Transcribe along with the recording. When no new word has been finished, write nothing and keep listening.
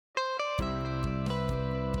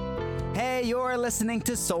Hey, you're listening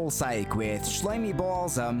to Soul Psych with Shlomi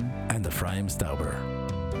Balsam and Ephraim Stauber.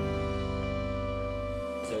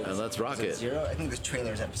 And let's rock it. Zero? I think this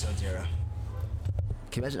trailer is episode 0.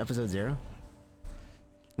 Can you imagine episode 0?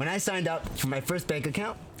 When I signed up for my first bank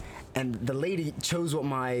account, and the lady chose what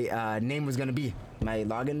my name was gonna be, my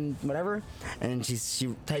login, whatever, and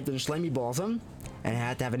she typed in Shlomi Balsam, and I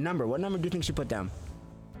had to have a number. What number do you think she put down?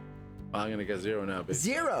 I'm gonna get 0 now, baby.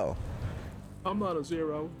 0. I'm not a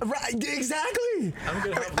 0. Right, exactly. I'm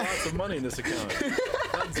gonna have lots of money in this account.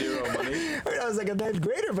 Not 0 money. I was like a 9th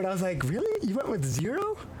grader, but I was like, really? You went with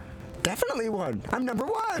 0? Definitely 1. I'm number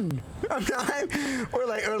 1. I'm not.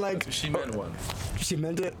 Or like. She meant 1. She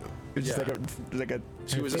meant it. It's Yeah. just like a.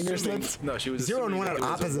 She was finger assuming. slips. No, she was 0 and assuming 1 that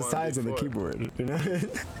on it was a opposite 1 sides of the before. keyboard. You know.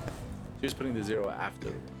 She was putting the 0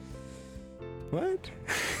 after. What?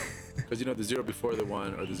 Because the 0 before the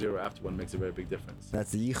 1 or the 0 after 1 makes a very big difference.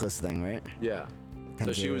 That's the yichus thing, right? Yeah. So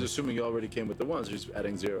 10 she was zeros. assuming you already came with the 1s, so she's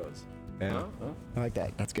adding 0s. Yeah. Huh? I like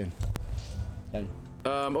that. That's good. Done.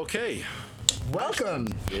 Okay. Welcome.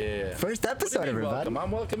 Yeah. First What do episode, you mean everybody. welcome?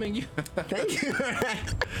 I'm welcoming you. Thank you.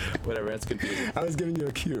 Whatever, that's confusing. I was giving you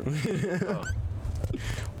a cue. Oh.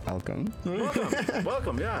 Welcome.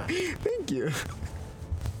 Welcome, yeah. Thank you.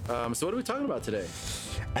 So what are we talking about today?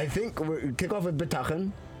 I think we'll kick off with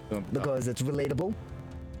Bitachon because it's relatable.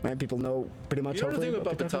 Right? People know pretty much. You know hopefully anything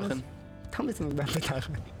about Bitachon Bitachon? is? Tell me something about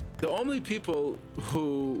Bitachon. The only people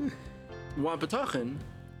who want Bitachon,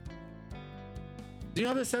 do you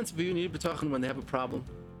have a sense of you need Bitachon when they have a problem?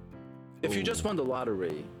 If you just won the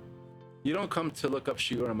lottery, you don't come to look up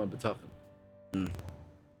Shiurim on Bitachon.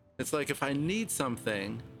 It's like if I need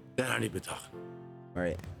something, then I need Bitachon.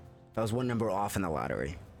 Right. That was one number off in the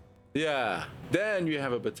lottery. Yeah, then you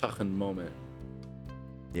have a Bitachon moment.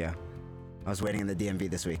 Yeah. I was waiting in the DMV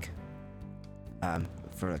this week.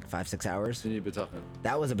 For like 5-6 hours. You need Bitachon.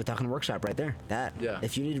 That was a Bitachon workshop right there. That. Yeah.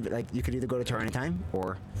 If you need, like, you could either go to Tor anytime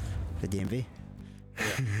or the DMV.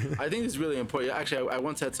 I think it's really important. Actually, I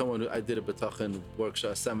once had someone, I did a Bitachon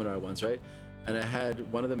workshop seminar once, right? And I had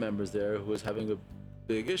one of the members there who was having a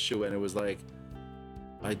big issue, and it was like,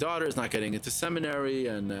 my daughter is not getting into seminary,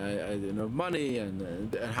 and I didn't have money,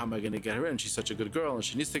 and how am I going to get her in? She's such a good girl, and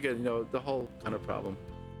she needs to get, the whole kind of problem.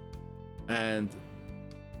 And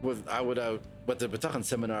what the Bitachon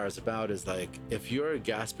seminar is about is like, if you're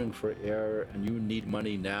gasping for air and you need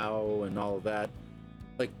money now and all of that,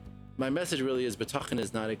 like, my message really is Bitachon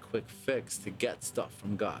is not a quick fix to get stuff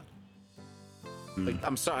from God. Like,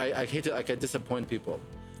 I'm sorry, I hate to, I disappoint people.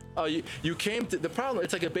 Oh, you came to the problem.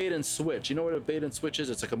 It's like a bait and switch. You know what a bait and switch is?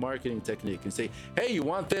 It's like a marketing technique. You say, hey, you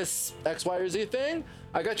want this X, Y, or Z thing?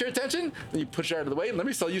 I got your attention. Then you push it out of the way and let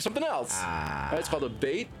me sell you something else. Right, it's called a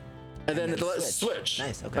bait. And then the switch.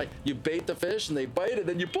 Nice, okay. Right? You bait the fish and they bite it,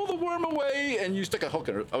 then you pull the worm away and you stick a hook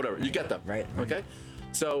in it or whatever. You get them. Right. Okay?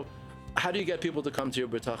 So how do you get people to come to your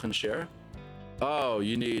Bitachon share? Oh,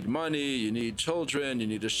 you need money, you need children, you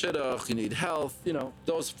need a shidduch, you need health,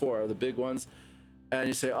 those 4 are the big ones. And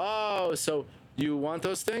you say, oh, so you want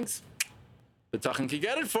those things? Bitachon can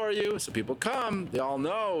get it for you. So people come, they all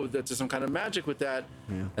know that there's some kind of magic with that.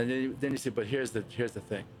 Yeah. And then you say, but here's the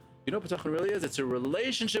thing. You know what Bitachon really is? It's a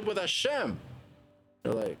relationship with Hashem.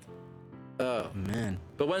 You're like, oh. Man.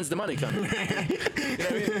 But when's the money coming? You know what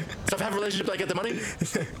I mean? So if I have a relationship, do I get the money?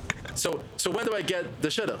 So when do I get the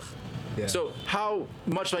shidduch? Yeah. So how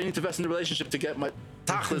much do I need to invest in the relationship to get my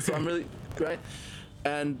tachlis? So I'm really, right?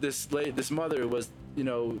 And this mother was,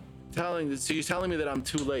 she's telling me that I'm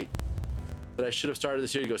too late, that I should have started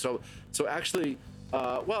this year ago. So actually,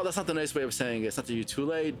 well, that's not the nice way of saying it. It's not that you're too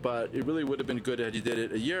late, but it really would have been good had you did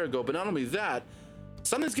it a year ago. But not only that,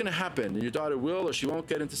 something's going to happen, and your daughter will or she won't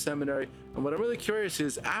get into seminary. And what I'm really curious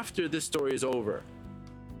is, after this story is over,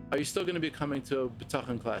 are you still going to be coming to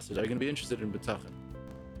Bitachon classes? Are you going to be interested in Bitachon?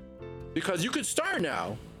 Because you could start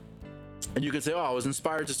now, and you could say, oh, I was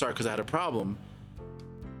inspired to start because I had a problem.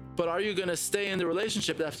 But are you going to stay in the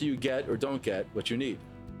relationship after you get or don't get what you need?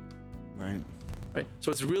 Right. Right.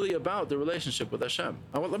 So it's really about the relationship with Hashem.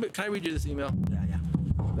 Can I read you this email? Yeah.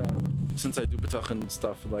 Since I do Bitachon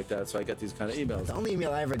stuff like that, so I get these kind of emails. The only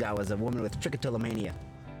email I ever got was a woman with trichotillomania.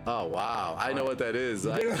 Oh, wow. I know what that is.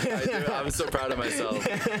 I do. I'm so proud of myself.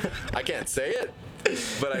 I can't say it,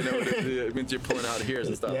 but I know it means you're pulling out ears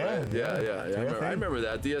and stuff, Yeah, right? Yeah. I remember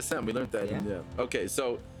that. DSM, we learned that. Yeah. Okay,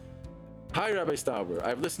 so, hi, Rabbi Stauber.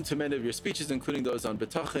 I've listened to many of your speeches, including those on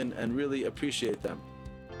Bitachon, and really appreciate them.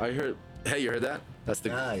 I heard, hey, you heard that? That's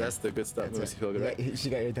the good stuff. Makes you feel good, right? Yeah, she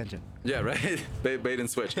got your attention. Yeah, right? Bait and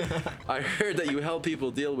switch. I heard that you help people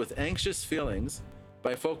deal with anxious feelings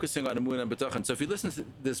by focusing on Emunah and Bitachon. So if you listen to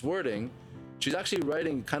this wording, she's actually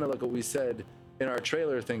writing kind of like what we said in our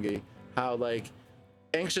trailer thingy, how like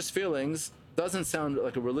anxious feelings doesn't sound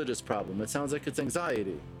like a religious problem. It sounds like it's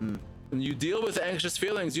anxiety. And you deal with anxious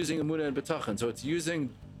feelings using emunah and bitachon. So it's using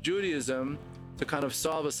Judaism to kind of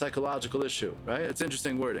solve a psychological issue, right? It's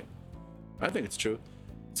interesting wording. I think it's true.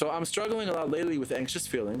 So I'm struggling a lot lately with anxious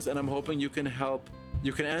feelings, and I'm hoping you can help.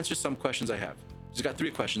 You can answer some questions I have. Just got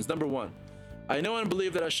 3 questions. Number 1, I know and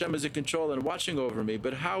believe that Hashem is in control and watching over me,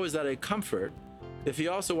 but how is that a comfort if He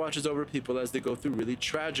also watches over people as they go through really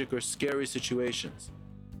tragic or scary situations?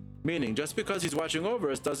 Meaning, just because He's watching over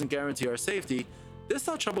us doesn't guarantee our safety. This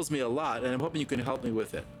thought troubles me a lot, and I'm hoping you can help me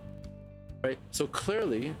with it. Right? So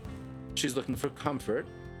clearly, she's looking for comfort.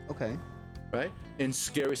 Okay. Right? In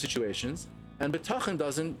scary situations, and bitachon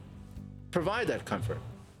doesn't provide that comfort.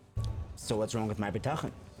 So what's wrong with my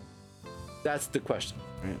bitachon? That's the question.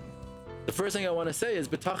 Right. The first thing I want to say is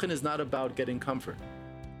bitachon is not about getting comfort.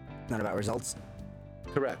 Not about results.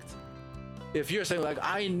 Correct. If you're saying like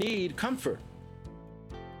I need comfort,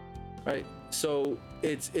 right? So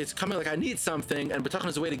it's coming like I need something, and bitachon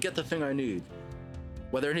is a way to get the thing I need.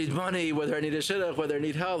 Whether I need money, whether I need a shidduch, whether I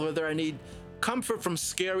need health, whether I need comfort from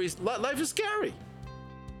scary. Life is scary,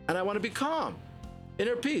 and I want to be calm,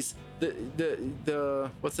 inner peace. The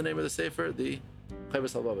what's the name of the sefer? The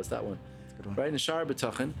Chayvus Halvavos, that one. Right in Shar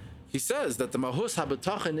Bitachon, he says that the mahus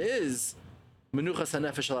habitachon is menuchas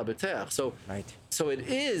hanefesh al habitach. So it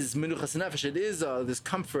is menuchas hanefesh. It is this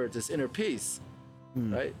comfort, this inner peace.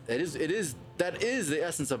 Right? That is the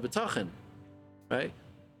essence of bitachon. Right?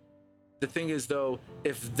 The thing is, though,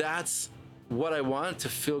 if that's what I want to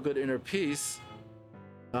feel good inner peace,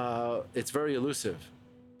 it's very elusive,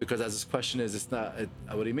 because as this question is, it's not.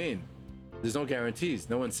 What do you mean? There's no guarantees.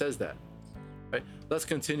 No one says that. Right? Let's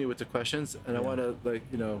continue with the questions, and I want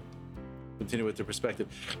to continue with the perspective.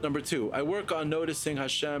 Number 2, I work on noticing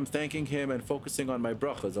Hashem, thanking Him, and focusing on my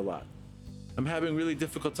brachas a lot. I'm having really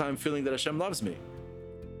difficult time feeling that Hashem loves me.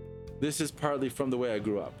 This is partly from the way I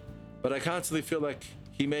grew up, but I constantly feel like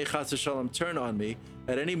He may chas v'shalom turn on me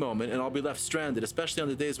at any moment, and I'll be left stranded, especially on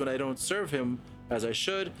the days when I don't serve Him as I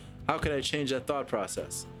should. How can I change that thought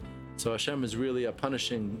process? So Hashem is really a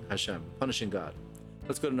punishing God.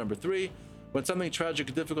 Let's go to number 3. When something tragic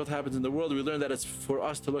or difficult happens in the world, we learn that it's for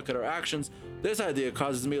us to look at our actions. This idea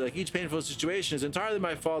causes me, like each painful situation is entirely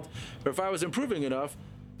my fault, or if I was improving enough,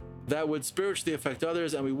 that would spiritually affect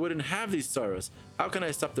others and we wouldn't have these sorrows. How can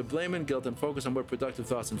I stop the blame and guilt and focus on more productive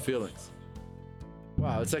thoughts and feelings?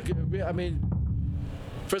 Wow, it's like, I mean,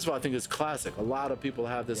 first of all, I think it's classic. A lot of people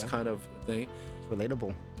have this kind of thing. It's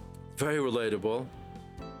relatable. Very relatable.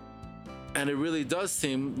 And it really does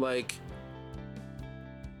seem like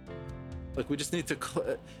we just need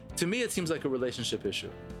to me, it seems like a relationship issue.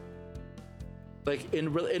 Like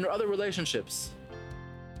in other relationships,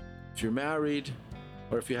 if you're married,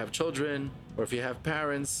 or if you have children, or if you have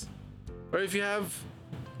parents, or if you have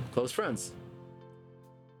close friends,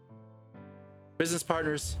 business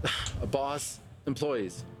partners, a boss,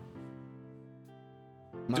 employees,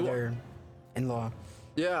 mother-in-law,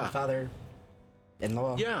 yeah,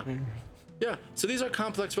 father-in-law, yeah. So these are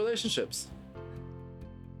complex relationships,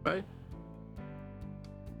 right?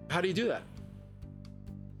 How do you do that?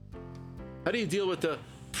 How do you deal with the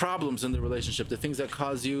problems in the relationship, the things that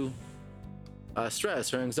cause you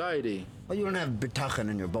stress or anxiety? Well, you don't have bitachon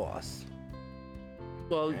in your boss.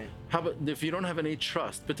 Well, how about if you don't have any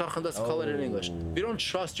trust? Bitachon, let's call it in English. If you don't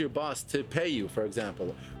trust your boss to pay you, for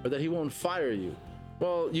example, or that he won't fire you,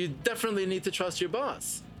 well, you definitely need to trust your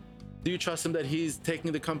boss. Do you trust him that he's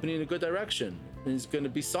taking the company in a good direction? And he's going to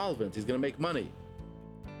be solvent. He's going to make money.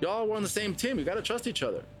 Y'all were on the same team. You got to trust each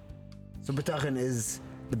other. So bitachon is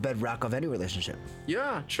the bedrock of any relationship.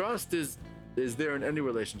 Yeah, trust is there in any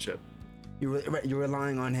relationship. You're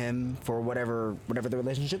relying on him for whatever the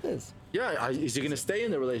relationship is. Yeah, is he going to stay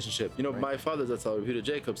in the relationship? You know, my father, that's all, Yehuda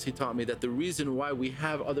Jacobs, he taught me that the reason why we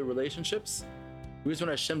have other relationships, the reason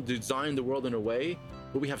why Hashem designed the world in a way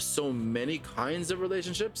where we have so many kinds of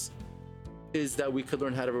relationships, is that we could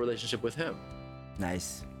learn how to have a relationship with Him.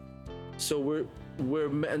 Nice. So we're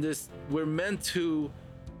meant to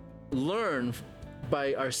learn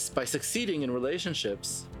by succeeding in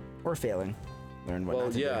relationships or failing. Learn what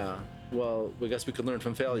not to do. Well, I guess we could learn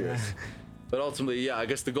from failures. But ultimately, I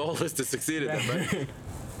guess the goal is to succeed in them, right?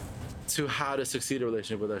 To how to succeed in a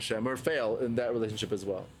relationship with Hashem, or fail in that relationship as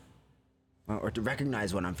well. Or to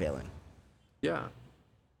recognize when I'm failing. Yeah.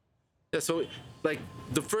 So, like,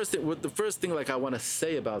 the first thing like I want to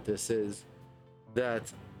say about this is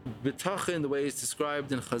that bitachon, the way it's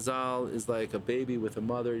described in Chazal, is like a baby with a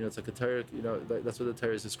mother. You know, it's like a Torah. You know, that's what the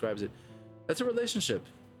Torah describes it. That's a relationship.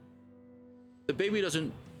 The baby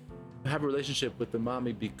doesn't have a relationship with the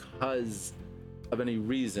mommy because of any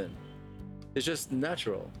reason. It's just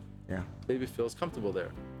natural. Yeah. Baby feels comfortable there.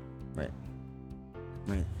 Right.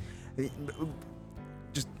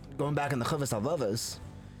 Just going back in the Chavas Halvavos,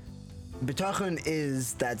 Bitachon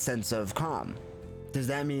is that sense of calm. Does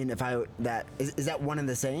that mean is that one and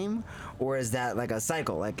the same, or is that like a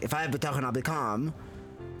cycle? Like if I have Bitachon, I'll be calm.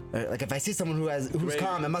 Like if I see someone who's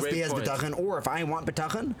calm, it must be as Bitachon. Or if I want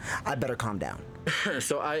Bitachon, I better calm down.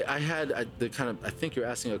 So I think you're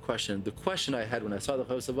asking a question. The question I had when I saw the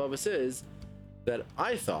Chavos Halvavos is that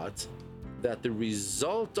I thought that the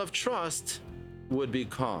result of trust would be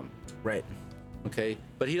calm. Right. Okay,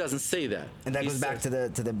 but he doesn't say that. And that goes back to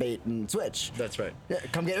the bait and switch. That's right. Yeah,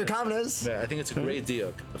 come get your calmness. Yeah, I think it's a great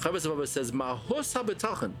deal. The Chavos Halvavos says, "Mahus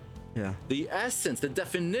haBitachon." Yeah. The essence, the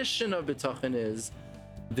definition of Bitachon is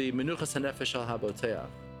the menuchas hanefesh al haboteach.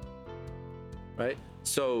 Right.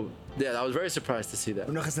 So yeah, I was very surprised to see that.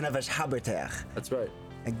 Menuchas hanefesh haboteach. That's right.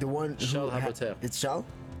 Like the one Shel haboteach. It's shel.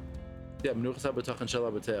 Yeah, menuchas haBitachon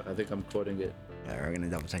shel haboteach. I think I'm quoting it. Yeah, we're gonna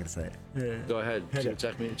double check the site. Go ahead.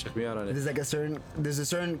 Check me out on it.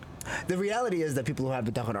 The reality is that people who have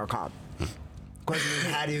Bitachon are calm. Question is,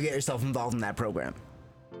 how do you get yourself involved in that program?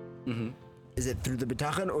 Mm-hmm. Is it through the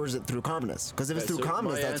Bitachon or is it through calmness? Because if it's through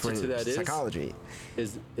calmness, that's where psychology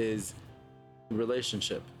is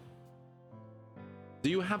relationship. Do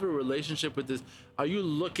you have a relationship with this? Are you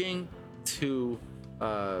looking to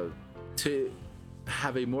have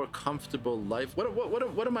a more comfortable life?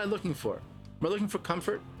 What am I looking for? Am I looking for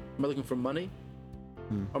comfort? Am I looking for money?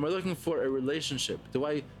 Or am I looking for a relationship?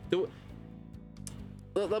 Let me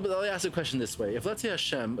ask the question this way. If let's say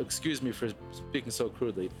Hashem, excuse me for speaking so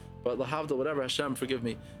crudely, but lahavdil, whatever, Hashem, forgive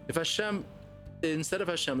me. If Hashem, instead of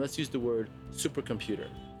Hashem, let's use the word supercomputer.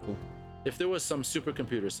 Cool. If there was some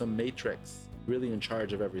supercomputer, some matrix, really in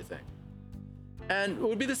charge of everything. And it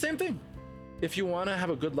would be the same thing. If you want to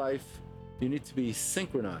have a good life, you need to be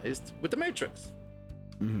synchronized with the matrix.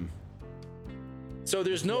 Mm-hmm. So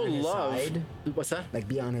there's no love. What's that? Like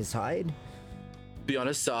be on his side? Be on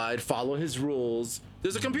his side, follow his rules.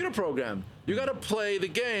 There's a computer program. You got to play the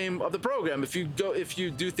game of the program. If you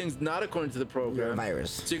do things not according to the program, you're a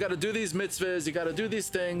virus. So you got to do these mitzvahs, you got to do these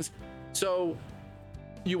things. So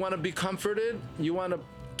you want to be comforted, you want to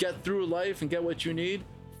get through life and get what you need,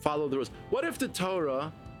 follow the rules. What if the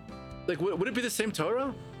Torah, like would it be the same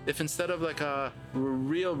Torah if instead of like a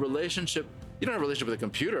real relationship, you don't have a relationship with a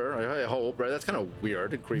computer, I hope, right? That's kind of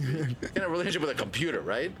weird and creepy. You don't have a relationship with a computer,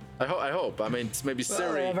 right? I hope. I mean, maybe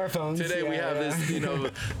Siri. Well, we have our phones. Today we have this,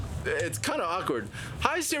 it's kind of awkward.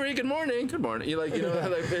 Hi Siri, good morning. Good morning.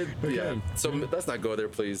 Yeah. So let's not go there,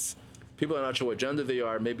 please. People are not sure what gender they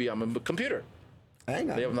are. Maybe I'm a computer.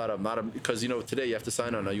 Maybe I'm not a because today you have to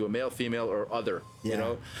sign on. Are you a male, female, or other?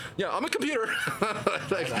 Yeah. Yeah, I'm a computer.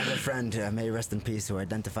 I have a friend, may rest in peace, who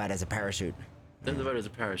identified as a parachute. Identified as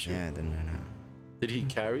a parachute. Yeah, didn't know. Did he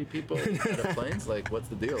carry people out of planes? Like, what's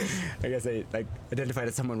the deal? I guess they identified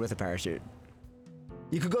as someone with a parachute.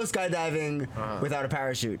 You could go skydiving without a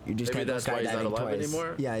parachute. You just Maybe can't go skydiving that's why he's not alive twice.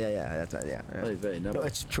 anymore? Yeah. That's right. Yeah. No,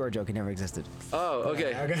 it's a pure joke. He never existed. Oh,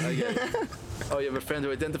 okay. Oh, you have a friend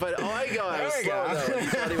who identified. Oh, I go. I was slow though. He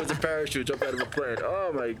thought he was a parachute jumped out of a plane.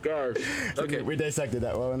 Oh my gosh. Okay. We dissected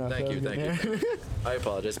that well enough. Thank you. I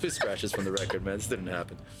apologize. Please scratch this from the record, man. This didn't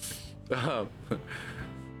happen.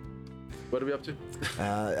 What are we up to?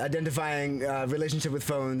 Identifying relationship with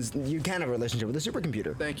phones. You can have a relationship with a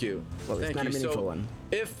supercomputer. Thank you. Well, it's not a meaningful one.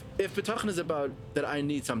 If Bitachon is about that I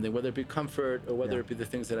need something, whether it be comfort or whether it be the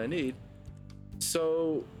things that I need,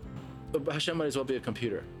 so Hashem might as well be a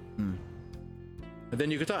computer. And then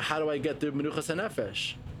you could talk, how do I get the menuchas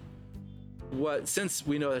hanefesh? Since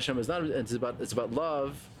we know Hashem is not, it's about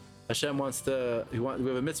love. Hashem we have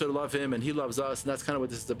a mitzvah to love Him, and He loves us, and that's kind of what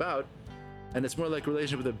this is about. And it's more like a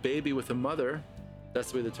relationship with a baby with a mother.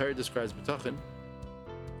 That's the way the Torah describes Bitachon.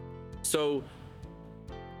 So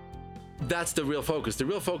that's the real focus. The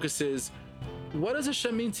real focus is, what does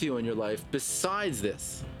Hashem mean to you in your life besides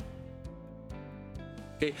this?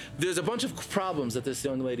 Okay, there's a bunch of problems that this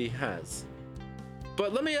young lady has.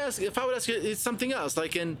 But let me ask, if I would ask you, it's something else.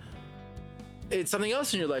 It's something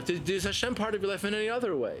else in your life. Is Hashem part of your life in any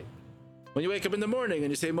other way? When you wake up in the morning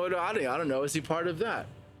and you say, Moda Adi, I don't know, is He part of that?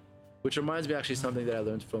 Which reminds me actually something that I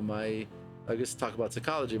learned from my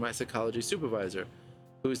psychology supervisor,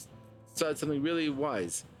 who said something really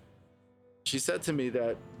wise. She said to me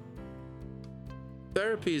that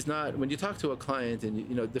therapy is not, when you talk to a client and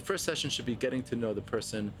the first session should be getting to know the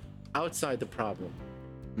person outside the problem.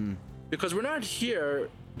 Because we're not here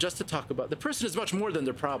just to talk about, the person is much more than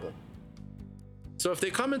their problem. So if they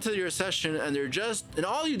come into your session and and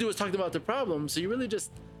all you do is talk about the problem, so you're really just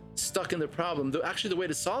stuck in the problem. Actually, the way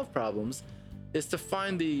to solve problems is to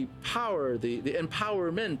find the power, the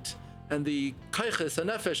empowerment, and the kaiches and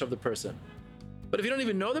nefesh of the person. But if you don't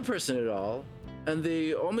even know the person at all, and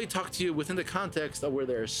they only talk to you within the context of where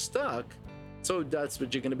they're stuck, so that's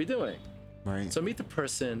what you're going to be doing. Right. So meet the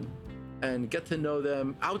person and get to know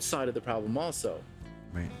them outside of the problem also.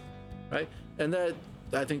 Right. Right? And that,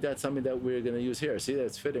 I think that's something that we're going to use here. See,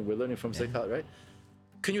 that's fitting. We're learning from psychology, right?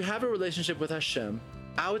 Can you have a relationship with Hashem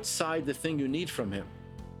outside the thing you need from Him?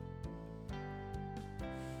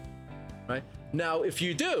 Right? Now, if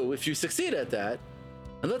you succeed at that,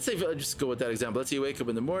 and let's say, I'll just go with that example. Let's say you wake up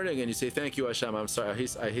in the morning and you say, "Thank you, Hashem." I'm sorry,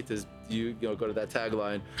 I hate this. You know, go to that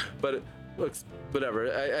tagline, but it looks whatever.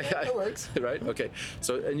 It works, right? Okay.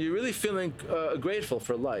 So, and you're really feeling grateful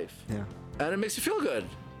for life. Yeah. And it makes you feel good.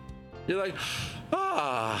 You're like,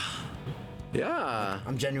 yeah.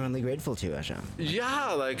 I'm genuinely grateful to you, Hashem.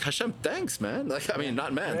 Yeah, like Hashem, thanks, man. Like, I mean,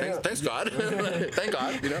 not man. Thanks God. Thank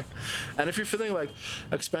God, you know. And if you're feeling like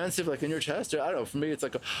expansive, like in your chest, or I don't know, for me, it's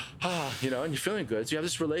like, you know, and you're feeling good. So you have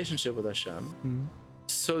this relationship with Hashem. Mm-hmm.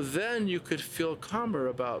 So then you could feel calmer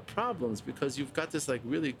about problems because you've got this like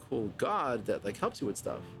really cool God that like helps you with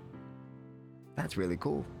stuff. That's really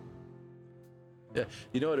cool. Yeah,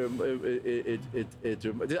 you know what?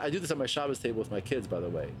 I do this at my Shabbos table with my kids, by the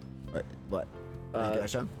way. What?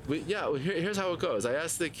 Here's how it goes. I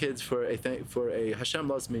asked the kids for a Hashem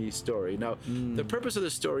loves me story. Now, the purpose of the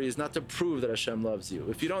story is not to prove that Hashem loves you.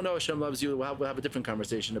 If you don't know Hashem loves you, we'll have a different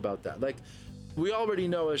conversation about that. Like, we already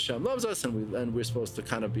know Hashem loves us, and we're supposed to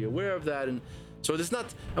kind of be aware of that. And so there's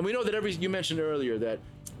not, and we know that you mentioned earlier that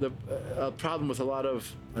the problem with a lot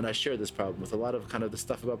of, and I share this problem with a lot of kind of the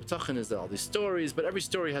stuff about Bitachon is that all these stories, but every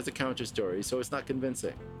story has a counter story, so it's not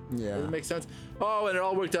convincing. Yeah. Does it make sense? Oh, and it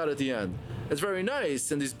all worked out at the end. It's very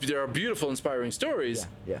nice, and there are beautiful, inspiring stories.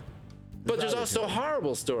 Yeah. But there's also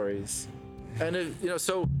horrible stories, and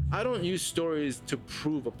so I don't use stories to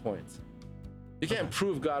prove a point. You can't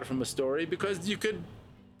prove God from a story because you could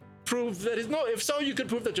prove that you could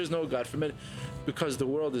prove that there's no God from it, because the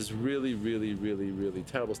world is really, really, really, really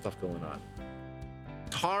terrible stuff going on.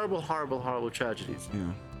 Horrible tragedies.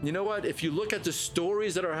 Yeah. You know what? If you look at the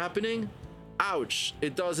stories that are happening, ouch,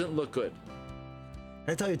 it doesn't look good.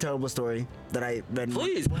 Can I tell you a terrible story that I read?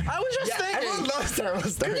 Please. I was just thinking. Everyone loves terrible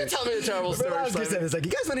stories. Can you tell me a terrible story? I was gonna say, it's like,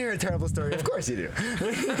 you guys want to hear a terrible story? Of course you do.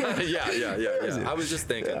 Yeah. I was just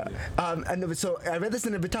thinking. And so I read this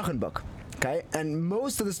in a Bitachon book. Okay, and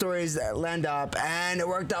most of the stories land up, and it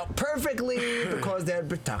worked out perfectly because they had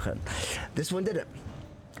Bitachon. This one didn't.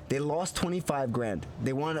 They lost 25 grand.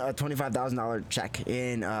 They won a $25,000 check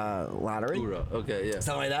in lottery. Ura. Okay, yeah.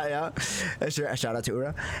 Something like that, yeah. Sure, shout out to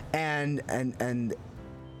Ura. And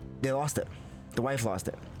they lost it. The wife lost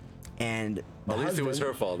it. And at least it was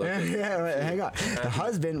her fault. Okay. Yeah, hang on. The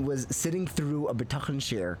husband was sitting through a Bitachon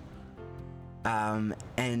share.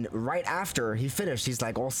 And right after he finished, he's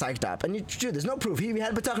like all psyched up. And there's no proof. He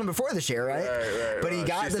had Bitachon before the share, right? But he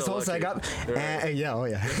got this whole psych up.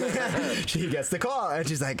 And she gets the call, and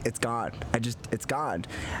she's like, "It's gone. It's gone."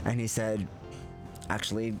 And he said,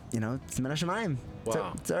 "Actually, it's Min HaShamayim.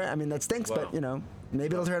 Wow. It's all right. I mean, that stinks, but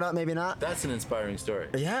maybe it'll turn out, maybe not." That's an inspiring story.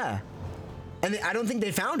 Yeah. And I don't think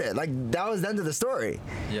they found it. Like, that was the end of the story.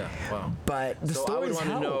 Yeah. Wow. But the stories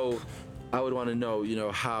help. I would want to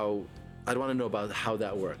know how. I'd want to know about how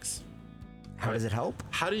that works. How does it help?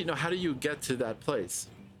 How do you get to that place?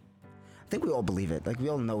 I think we all believe it. Like, we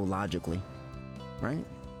all know logically, right?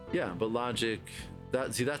 Yeah, but logic.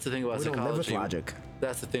 That's the thing about psychology. We don't live with logic.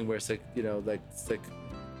 That's the thing where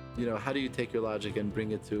how do you take your logic and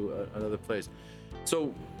bring it to another place?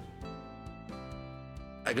 So,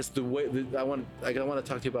 I guess I want to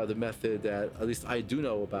talk to you about the method that at least I do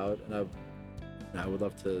know about, and I would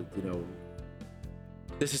love to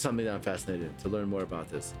This is something that I'm fascinated in, to learn more about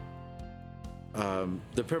this.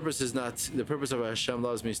 The purpose of a Hashem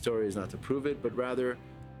loves me story is not to prove it, but rather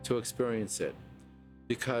to experience it.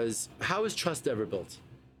 Because how is trust ever built?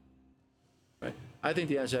 Right? I think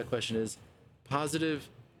the answer to that question is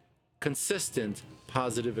consistent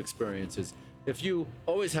positive experiences. If you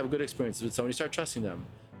always have good experiences with someone, you start trusting them.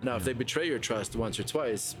 Now, if they betray your trust once or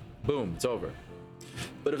twice, boom, it's over.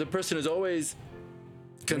 But if the person is always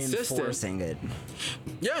consistent, reinforcing it.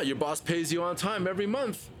 Yeah, your boss pays you on time every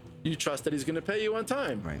month. You trust that he's going to pay you on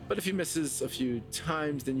time. Right. But if he misses a few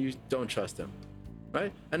times, then you don't trust him,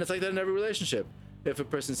 right? And it's like that in every relationship. If a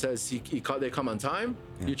person says they come on time,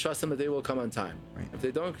 you trust them that they will come on time. Right. If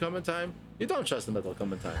they don't come on time, you don't trust them that they'll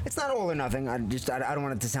come on time. It's not all or nothing. I don't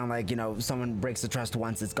want it to sound like someone breaks the trust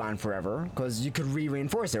once, it's gone forever. Because you could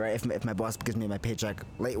reinforce it, right? If my boss gives me my paycheck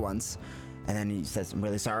late once, and then he says, "I'm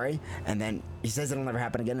really sorry," and then he says it'll never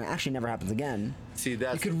happen again, and it actually never happens again. See,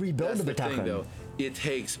 that's you could rebuild that's the thing, Bitachon. though. It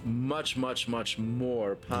takes much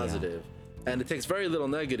more positive, and it takes very little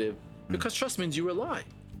negative, because trust means you rely.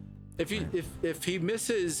 If he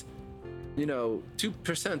misses,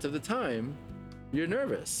 2% of the time, you're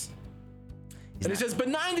nervous. And he says, "But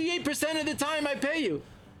 98% of the time I pay you."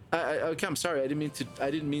 Okay, I'm sorry. I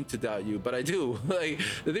didn't mean to doubt you, but I do. Like,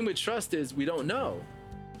 the thing with trust is we don't know.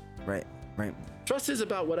 Right. Trust is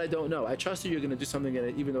about what I don't know. I trust you. You're going to do something in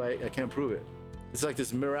it, even though I can't prove it. It's like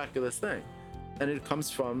this miraculous thing, and it comes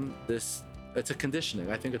from this. It's a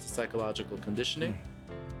conditioning. I think it's a psychological conditioning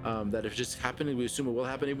that if it's just happening, we assume it will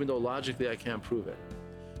happen, even though logically I can't prove it.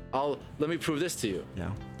 Let me prove this to you.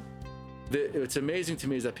 Yeah. It's amazing to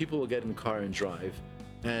me is that people will get in the car and drive,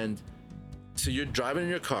 and so you're driving in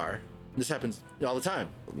your car. This happens all the time,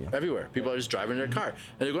 everywhere. People are just driving in their car,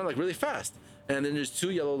 and they're going like really fast. And then there's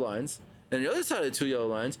 2 yellow lines, and on the other side of the 2 yellow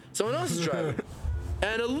lines, someone else is driving,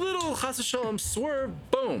 and a little chas v'shalom swerve,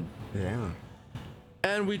 boom. Yeah.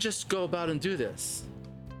 And we just go about and do this.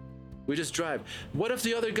 We just drive. What if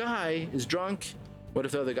the other guy is drunk? What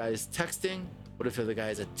if the other guy is texting? What if the other guy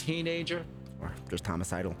is a teenager? Or just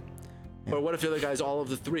homicidal. Or what if the other guy is all of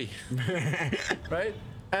the 3? Right?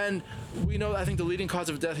 And we know, I think the leading cause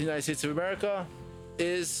of death in the United States of America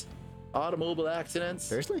is automobile accidents.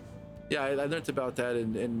 Seriously? Yeah, I learned about that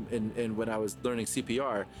in when I was learning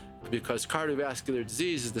CPR, because cardiovascular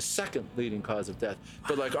disease is the second leading cause of death.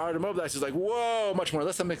 But like automobile accidents, like, whoa, much more.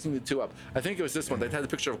 Unless I'm mixing the 2 up. I think it was this one. They had the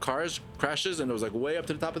picture of cars crashes, and it was like way up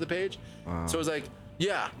to the top of the page. Wow. So it was like,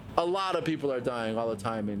 yeah, a lot of people are dying all the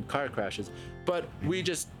time in car crashes. But we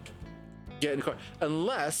just get in the car,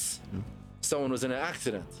 unless someone was in an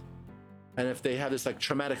accident. And if they have this like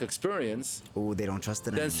traumatic experience, they don't trust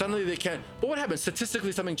it then anymore. suddenly they can't. But what happened?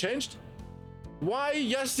 Statistically, something changed? Why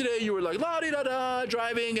yesterday you were like la-di-da-da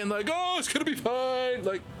driving and like, oh, it's gonna be fine.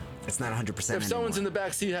 Like, it's not 100%. If someone's in the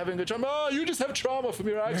back seat having a trauma, oh, you just have trauma from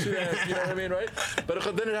your accident. You know what I mean, right? But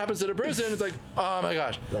then it happens to the person, it's like, oh my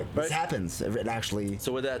gosh. Like, right? This happens. It actually.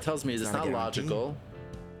 So what that tells me is it's not logical.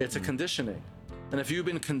 It's a conditioning. And if you've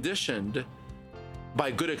been conditioned by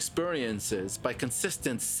good experiences, by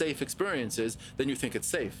consistent, safe experiences, then you think it's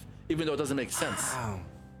safe, even though it doesn't make sense. Wow.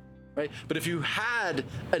 Right? But if you had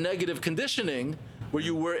a negative conditioning where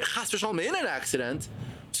you were chas v'shalom in an accident,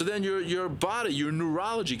 so then your body, your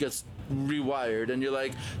neurology gets rewired, and you're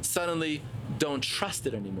like suddenly don't trust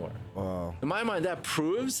it anymore. Wow. In my mind, that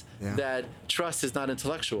proves that trust is not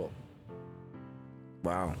intellectual.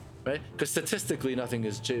 Wow. Right? Because statistically, nothing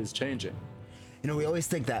is changing. We always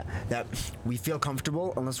think that we feel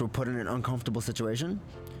comfortable unless we're put in an uncomfortable situation.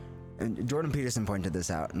 And Jordan Peterson pointed this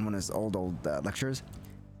out in one of his old lectures.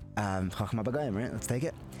 Chachma B'Gayim, right? Let's take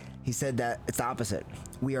it. He said that it's the opposite.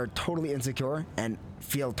 We are totally insecure and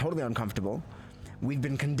feel totally uncomfortable. We've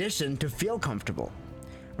been conditioned to feel comfortable,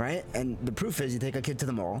 right? And the proof is, you take a kid to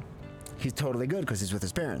the mall, he's totally good because he's with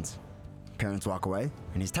his parents. Parents walk away,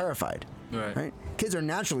 and he's terrified. Right? Kids are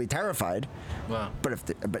naturally terrified. Wow.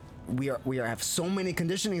 But we have so many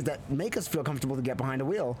conditionings that make us feel comfortable to get behind a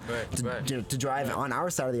wheel, to drive on our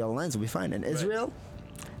side of the yellow lines. We find in Israel,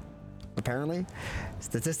 apparently,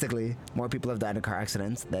 statistically, more people have died in car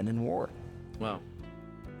accidents than in war. Wow.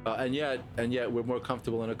 And yet we're more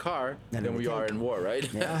comfortable in a car than we are in war,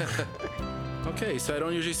 right? Yeah. Okay, so I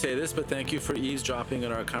don't usually say this, but thank you for eavesdropping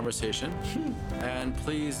in our conversation. And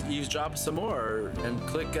please eavesdrop some more and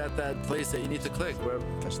click at that place that you need to click. Where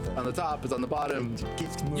on the top, it's on the bottom.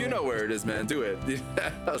 You know where it is, man. Do it.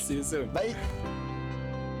 I'll see you soon. Bye.